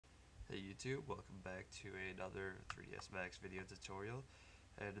Hey YouTube, welcome back to another 3ds Max video tutorial,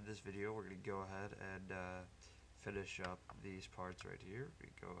 and in this video we're going to go ahead and finish up these parts right here. We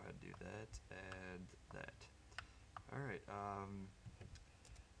go ahead and do that and that. Alright,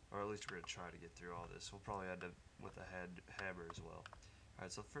 or at least we're going to try to get through all this. We'll probably end up with a hammer as well.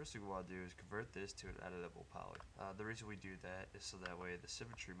 Alright, so the first thing we want to do is convert this to an editable poly. The reason we do that is so that way the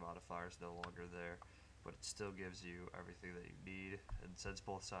symmetry modifier is no longer there, but it still gives you everything that you need, and since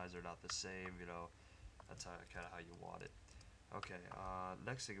both sides are not the same, you know, that's kind of how you want it. Okay,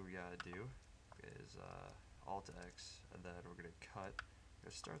 next thing we gotta do is Alt X, and then we're gonna cut. We're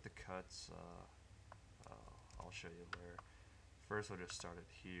gonna start the cuts. I'll show you where. First, we'll just start it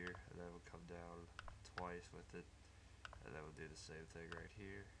here, and then we'll come down twice with it, and then we'll do the same thing right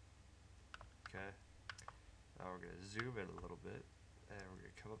here. Okay. Now we're gonna zoom in a little bit, and we're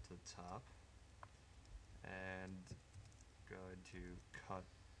gonna come up to the top, and going to cut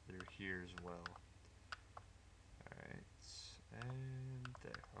through here as well. Alright, and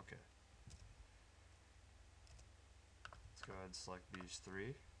there, okay. Let's go ahead and select these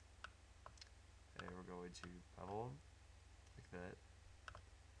three, and we're going to bevel them, like that,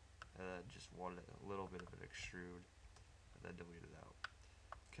 and then just a little bit of an extrude, and then delete it out.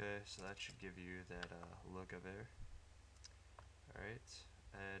 Okay, so that should give you that look of there. Alright,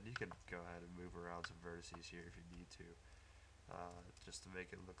 and you can go ahead and move around some vertices here if you need to. Just to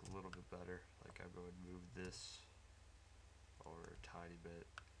make it look a little bit better. Like I'm going to move this over a tiny bit.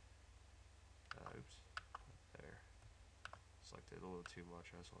 Oops, there. Selected a little too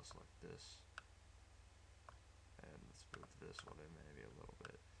much. I just want to select this, and let's move this one in maybe a little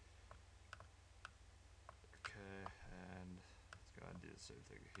bit. Okay, and let's go ahead and do the same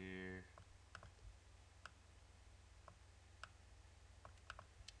thing here.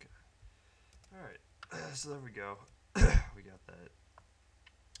 Okay. All right. So there we go. We got that.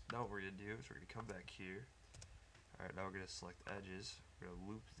 Now what we're gonna do is we're gonna come back here. Alright, now we're gonna select edges. We're gonna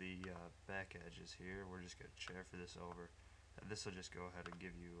loop the back edges here. We're just gonna chamfer this over, and this will just go ahead and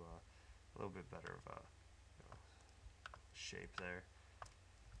give you a little bit better of a shape there.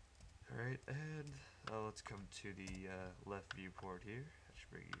 Alright, and now let's come to the left viewport here. That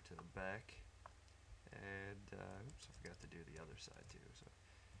should bring you to the back. And oops, I forgot to do the other side too. So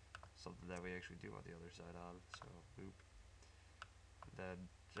something that we actually do on the other side on. So boop. And then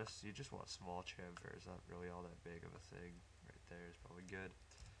you just want small chamfer. It's not really all that big of a thing. Right there is probably good.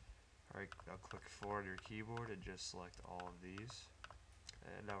 Alright, now click 4 on your keyboard and just select all of these.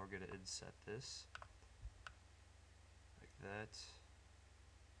 And now we're going to inset this. Like that.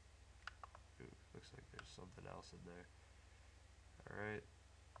 Ooh, looks like there's something else in there. Alright.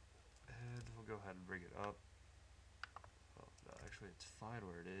 And we'll go ahead and bring it up. Oh, no, actually it's fine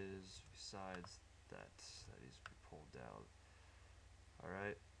where it is. Besides that needs to be pulled down.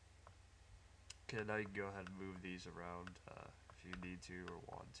 Alright. Okay, now you can go ahead and move these around if you need to or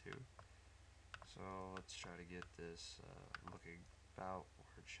want to. So let's try to get this looking about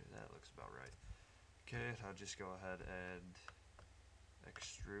where it should. That looks about right. Okay, I'll just go ahead and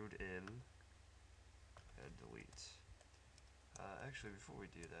extrude in and delete. Actually, before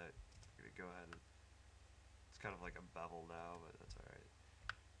we do that, I'm gonna go ahead and it's kind of like a bevel now, but that's alright.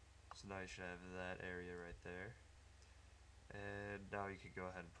 So now you should have that area right there. And now you can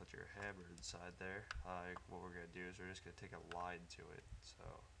go ahead and put your hammer inside there. What we're going to do is we're just going to take a line to it.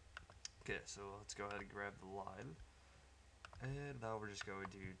 Okay, so let's go ahead and grab the line. And now we're just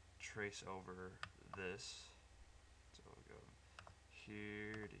going to trace over this. So we'll go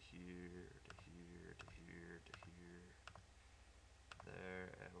here to here to here to here to here.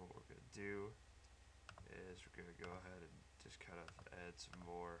 There, and what we're going to do is we're going to go ahead and just kind of add some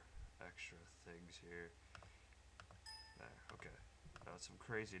more extra things here. Okay, now some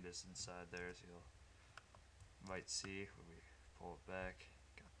craziness inside there, as you might see when we pull it back.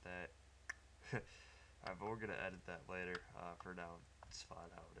 Got that. Alright, but we're going to edit that later. For now, it's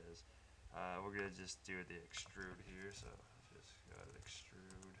fine how it is. We're going to just do the extrude here, so just go ahead and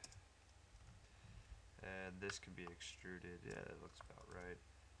extrude. And this can be extruded. Yeah, that looks about right.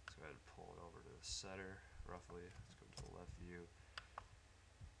 Let's go ahead and pull it over to the center, roughly. Let's go to the left view.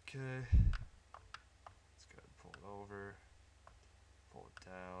 Okay. Let's go ahead and pull it over. Pull it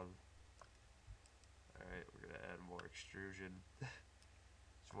down. Alright, we're going to add more extrusion.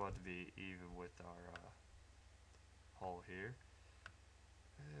 Just want it to be even with our hole here.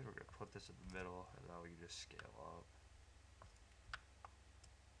 And we're going to put this in the middle, and now we can just scale up.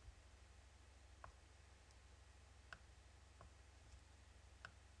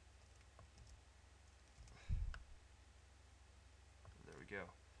 And there we go.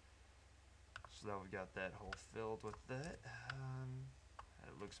 So now we've got that hole filled with that. And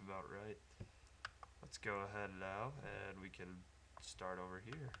it looks about right. Let's go ahead now and we can start over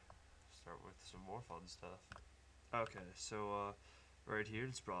here. Start with some more fun stuff. Okay, so right here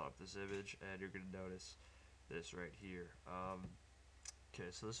it's brought up this image and you're gonna notice this right here. Okay,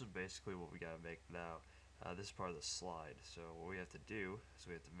 so this is basically what we gotta make now. This is part of the slide. So what we have to do is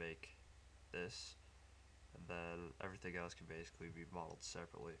we have to make this, and then everything else can basically be modeled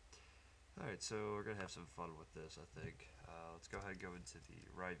separately. Alright, so we're gonna have some fun with this, I think. Let's go ahead and go into the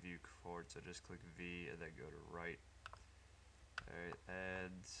right view chord, so just click V and then go to right. Alright,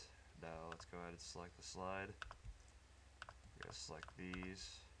 and now let's go ahead and select the slide. We're gonna select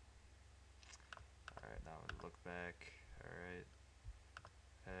these. Alright, now we're gonna look back. Alright,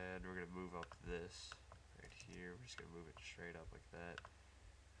 and we're gonna move up this right here. We're just gonna move it straight up like that.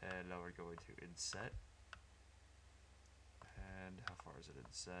 And now we're going to inset. And how far is it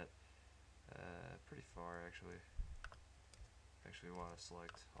inset? Pretty far actually. Actually, we want to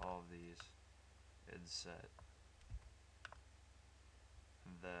select all of these, inset,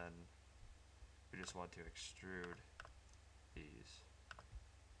 and then we just want to extrude these.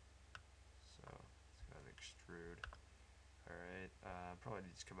 So let's go ahead and extrude. Alright, probably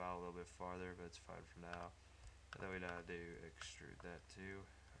needs to come out a little bit farther, but it's fine for now. And then we now do extrude that too.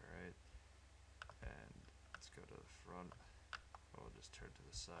 Alright, and let's go to the front. We'll just turn to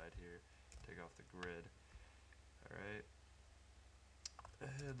the side here, take off the grid. Alright,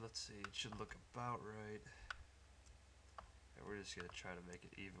 and let's see, it should look about right. And we're just going to try to make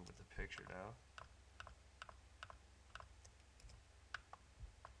it even with the picture now.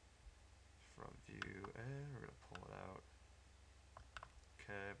 Front view, and we're going to pull it out.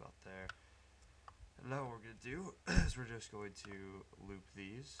 Okay, about there. And now what we're going to do is we're just going to loop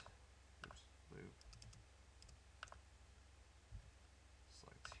these. Oops, loop.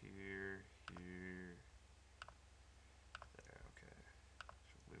 Select here, here. There, okay.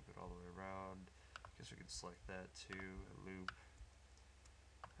 Should loop it all the way around. Guess we can select that too, and loop.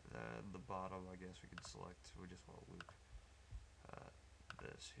 And then the bottom, I guess we can select, we just want to loop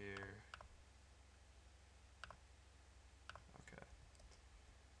this here. Okay.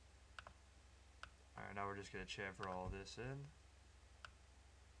 Alright, now we're just going to chamfer all this in.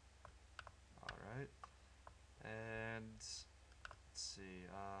 Alright. And let's see,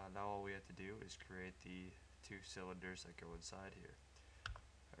 now all we have to do is create the two cylinders that go inside here.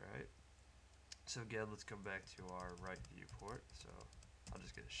 Alright. So again, let's come back to our right viewport. So I'll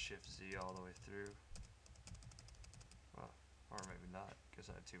just get a Shift Z all the way through. Well, or maybe not, because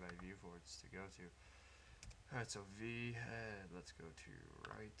I have too many viewports to go to. Alright, so V, and let's go to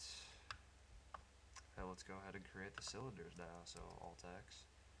right. And let's go ahead and create the cylinders now. So Alt X.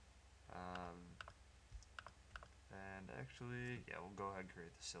 And actually, yeah, we'll go ahead and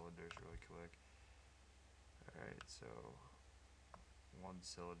create the cylinders really quick. Alright, so one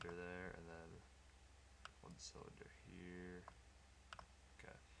cylinder there, and then one cylinder here.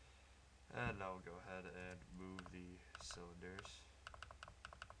 Okay. And now we'll go ahead and move the cylinders.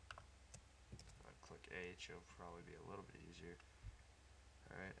 I'll click H, it'll probably be a little bit easier.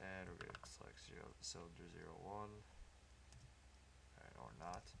 Alright, and we're going to select cylinder 01. Alright, or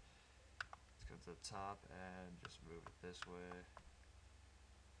not. Let's go to the top and just move it this way.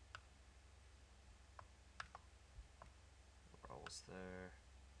 We're almost there.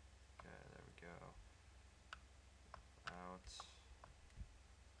 Okay, there we go. Out.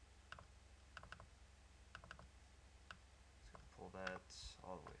 Pull that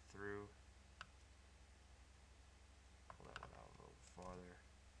all the way through. Pull that one out a little bit farther.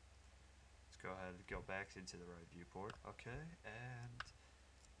 Let's go ahead and go back into the right viewport. Okay, and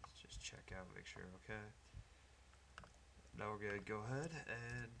let's just check out, make sure okay. Now we're going to go ahead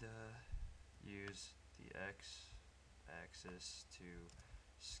and use the X axis to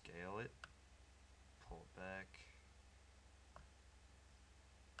scale it. Pull it back.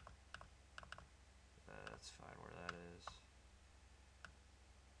 That's fine where that is.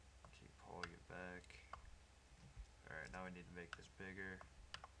 Keep pulling it back. Alright, now we need to make this bigger.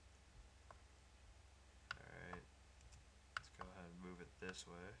 Alright, let's go ahead and move it this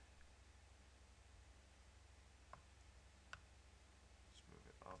way. Just move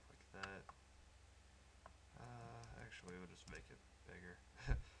it up like that. Actually, we'll just make it bigger.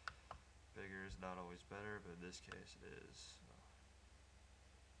 Bigger is not always better, but in this case it is. So.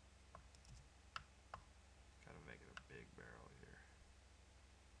 Kind of make it a big barrel here.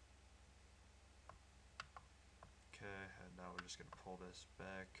 Okay, and now we're just going to pull this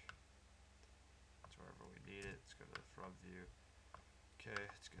back to wherever we need it. Let's go to the front view. Okay,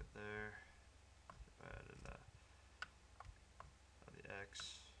 it's good there. And the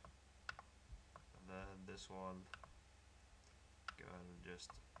X. And then this one go ahead and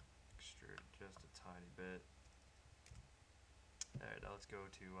just extrude just a tiny bit. Alright, now let's go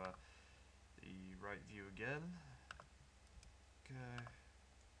to the right view again. Okay.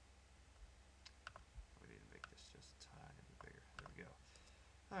 We need to make this just a tiny bit bigger. There we go.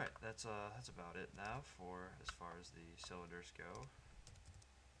 Alright, that's about it now for as far as the cylinders go.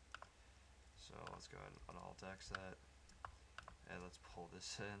 So let's go ahead and alt-X that. And let's pull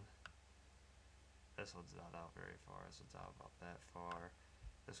this in. This one's not out very far. This one's out about that far.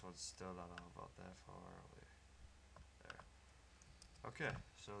 This one's still not out about that far. There. Okay,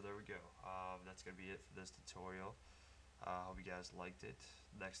 so there we go. That's going to be it for this tutorial. Hope you guys liked it.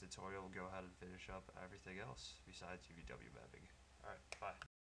 Next tutorial, we'll go ahead and finish up everything else besides UVW mapping. Alright, bye.